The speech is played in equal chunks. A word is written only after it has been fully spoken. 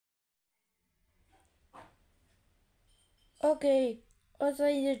OK，我做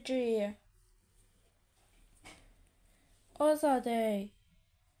你的职业。我做的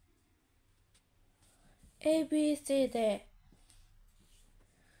A B C 的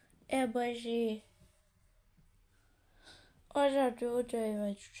A B C。我做主这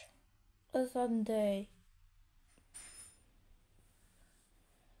位置。我做的。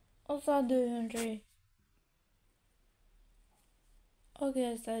我做的用这。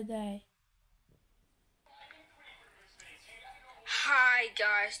OK，做的。Hi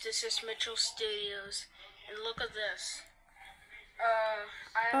guys, this is Mitchell Studios, and look at this.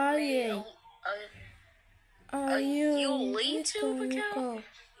 I made a YouLiiTube account.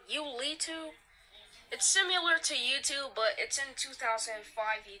 YouLiiTube. It's similar to YouTube, but it's in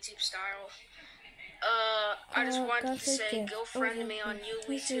 2005 YouTube style. I just wanted to say, go friend me on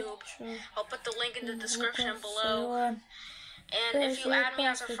YouLiiTube. I'll put the link in the description below. And if you add me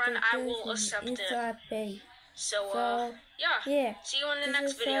as a friend, I will accept it. So, yeah, see you in the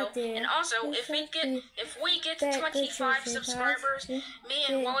next video. And also, if we get to 25 subscribers, me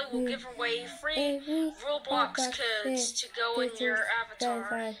and Wally will give away free Roblox codes to go in your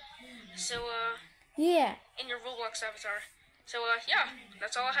avatar. So, Yeah. in your Roblox avatar. So, yeah,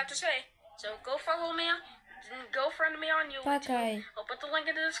 that's all I had to say. So, go follow me, go friend me on YouLiiTube. Okay. I'll put the link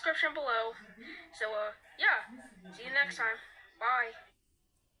in the description below. So, yeah, see you next time. Bye.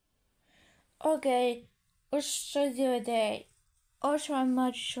 OK，我是觉得我想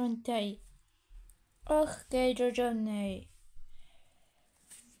买兄弟，我给着着你，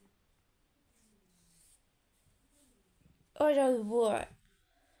我就我，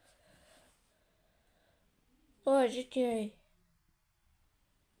我是谁？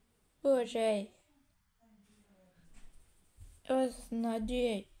我谁？我是哪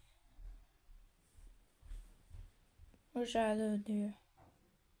里？我啥都的。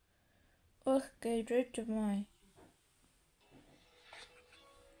Okay, mine.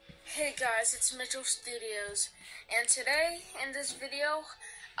 Hey guys, it's Mitchell Studios, and today in this video,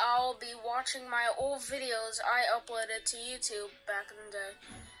 I'll be watching my old videos I uploaded to YouTube back in the day.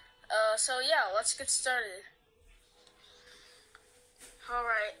 So yeah, let's get started.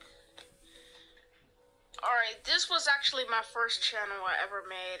 Alright, this was actually my first channel I ever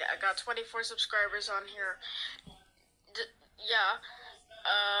made. I got 24 subscribers on here.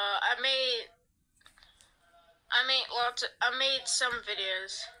 I made some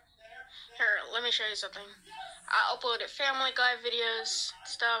videos. Here, let me show you something. I uploaded Family Guy videos,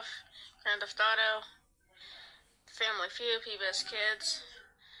 stuff, Grand Theft Auto, Family Feud, PBS Kids,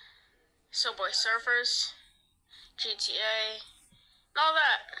 Subway Surfers, GTA, and all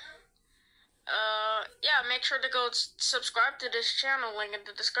that. Yeah, make sure to go subscribe to this channel, link in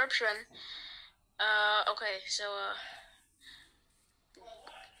the description. Okay, so,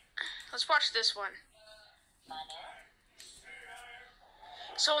 let's watch this one.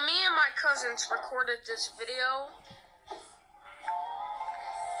 So me and my cousins recorded this video.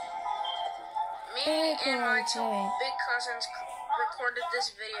 Me and my two big cousins recorded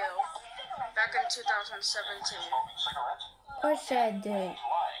this video back in 2017. What's that day?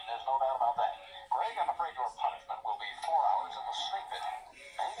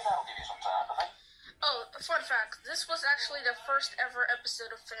 Oh, fun fact, this was actually the first ever episode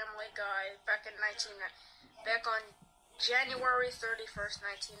of Family Guy back on January 31st,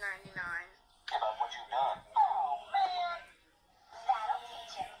 1999. About what you've done. Oh, man. That'll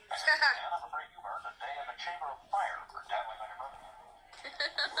teach him. I'm afraid you earned a day in the chamber of fire for dabbling on your brother.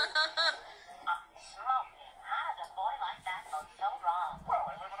 Smoke. How does a boy like that go so wrong? Well,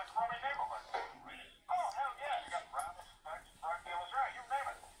 I live in a crummy neighborhood. Oh, hell yeah. You got brown spikes, drug dealers, right? You name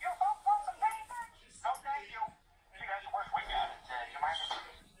it. You folks want some paper? No, thank you. See, that's the worst we got. You mind me?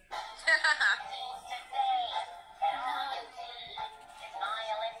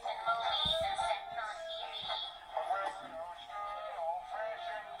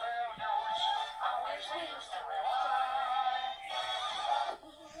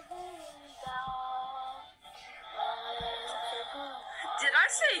 Did I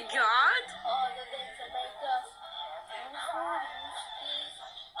say God?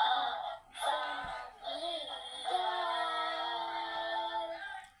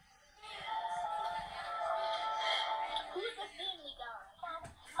 Who's the family guy?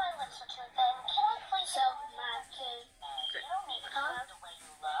 My lips are too thin. Can I please help my kid? You don't need to love the way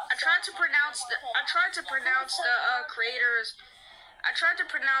you love. I tried to pronounce the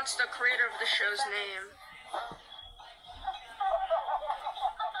creator of the show's name.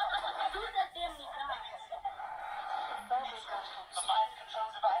 Who's the family guy? The mind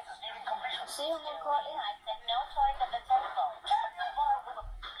control device is nearing completion. See him recording? I said no toys of the telephone.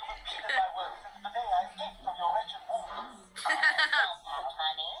 Repeated my words since the day I escaped from your wretched home.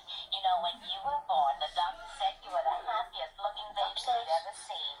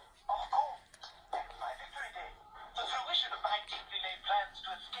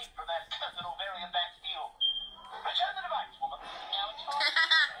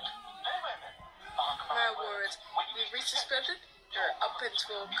 comeuppance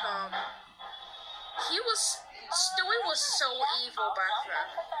will come. Stewie was so evil back then.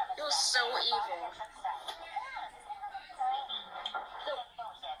 He was so evil.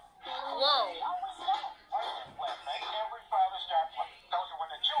 Whoa. Every father starts with those are when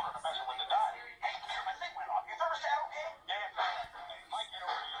the children are messing with the dad. Hey, here, my thing went off. You thought a shadow came? Yeah, Mike, get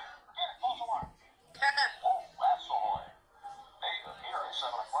over here. Get it, false alarm. Oh, that's ahoy. Hey, here at 7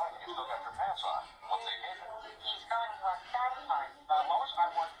 o'clock, you still got your pants on. What's he getting? He's going to a fun party. Lois, I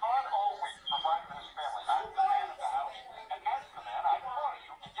worked hard all week to provide for this family. I'm the man of the house. And as the man, I implore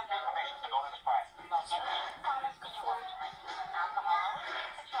you to give me permission to go to this party. Promise me you won't drink alcohol.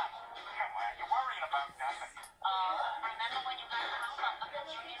 It's trouble. Come on, you're worrying about nothing. Remember when you got home from the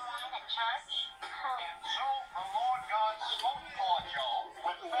communion line at church? And so, the Lord God smote poor Joe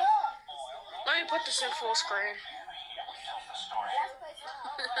with fat oil. Let me put this in full screen. Tell the story.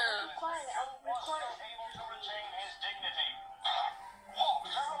 Quiet, I'm recording. Able to retain his dignity. Whoa,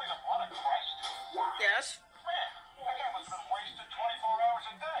 is that really the blood of Christ? Yes. Man, that guy must have been wasted 24 hours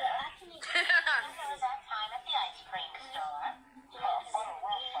a day. Actually, remember that time at the ice cream store? Butter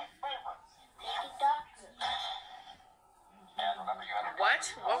roast's my favorite. Naked doctor. And remember you had a What?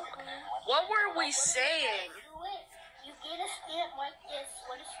 What were we saying? Do it. You get a stamp like this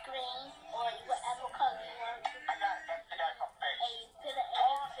with a screen or whatever color you want. I got it. That's the guy from And Face. you put an A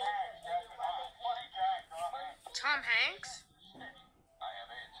and Funny Jack, huh? Tom Hanks? I have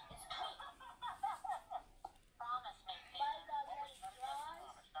AIDS. promise me. By the way, Josh,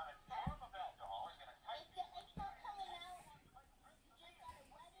 It's not a form of alcohol. It's gonna take it's not coming out. You just gotta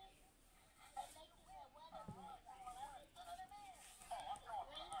wet it and make it a wetter. Oh, I'm going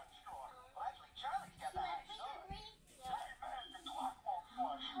for the hot straw. Well, actually, Charlie's got the hot straw. The clock won't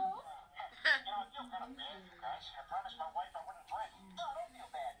flush. You know, I feel kind of bad, you guys. I promised my wife I wouldn't drink. No, don't feel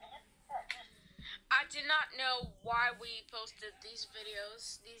bad, man. I did not know why we posted these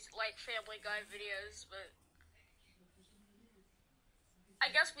videos, these like Family Guy videos, but I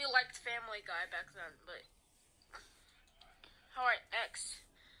guess we liked Family Guy back then, but alright, X.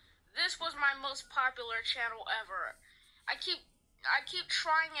 This was my most popular channel ever. I keep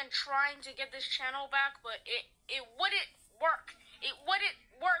trying and trying to get this channel back, but it wouldn't work. It wouldn't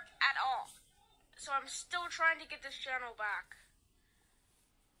work at all. So I'm still trying to get this channel back.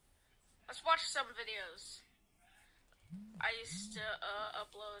 Let's watch some videos I used to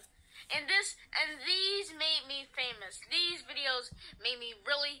upload. And these made me famous. These videos made me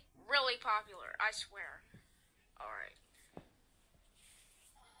really, really popular. I swear. Alright.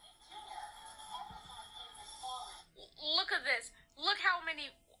 Look at this. Look how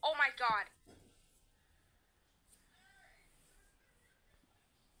many. Oh my god.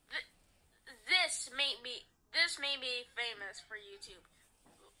 This made me famous for YouTube.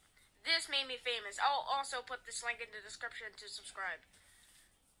 This made me famous. I'll also put this link in the description to subscribe.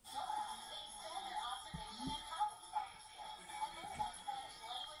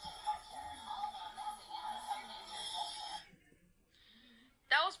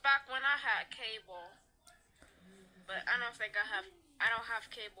 That was back when I had cable. But I don't think I don't have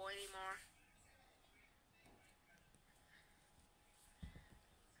cable anymore.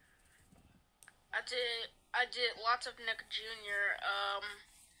 I did lots of Nick Jr.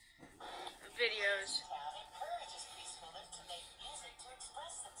 videos. Encourages preschoolers to make music to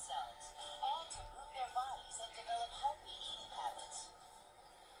express themselves and to move their bodies and develop healthy eating habits.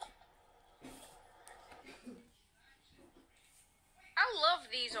 I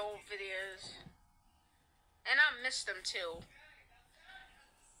love these old videos. And I miss them too.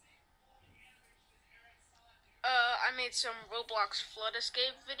 I made some Roblox Flood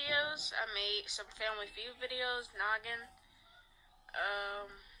Escape videos. I made some Family Feud videos, Noggin.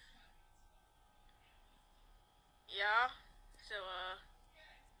 Yeah. So,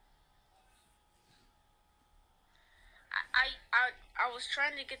 I was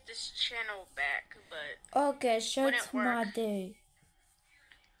trying to get this channel back, but Okay, so wouldn't it's work. my day.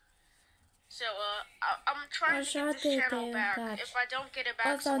 So, I'm trying to get this channel back. If I don't get it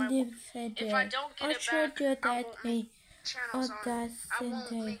back, so if I don't get it back, I won't make channels on. I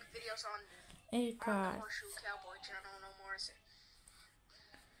won't make videos on the Horseshoe Cowboy channel no more.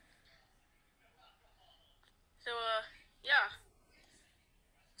 So, yeah.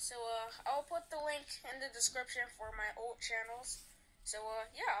 So, I'll put the link in the description for my old channels. So,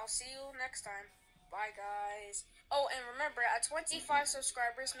 yeah, I'll see you next time. Bye, guys. Oh, and remember, at 25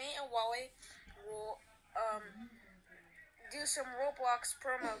 subscribers, me and Wally will, do some Roblox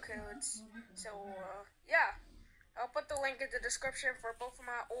promo codes. So, yeah. I'll put the link in the description for both of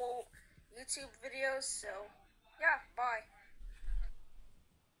my old YouTube videos. So, yeah, bye.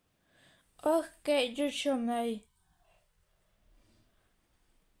 Okay, just show me.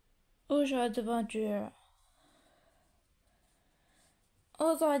 Aujourd'hui, aujourd'hui,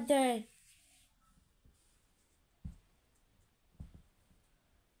 aujourd'hui,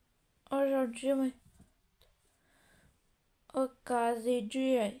 aujourd'hui, aujourd'hui, aujourd'hui,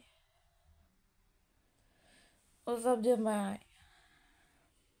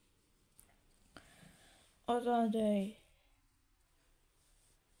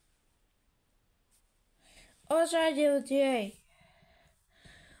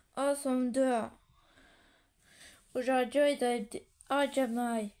 aujourd'hui, aujourd'hui, aujourd'hui,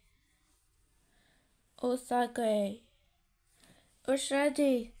 aujourd'hui, au sacré,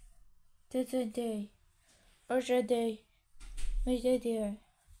 aujourd'hui, aujourd'hui, aujourd'hui, aujourd'hui,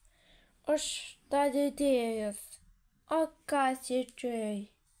 aujourd'hui,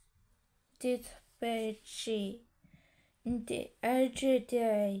 occasionally, dispatchy, the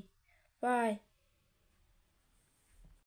everyday, bye.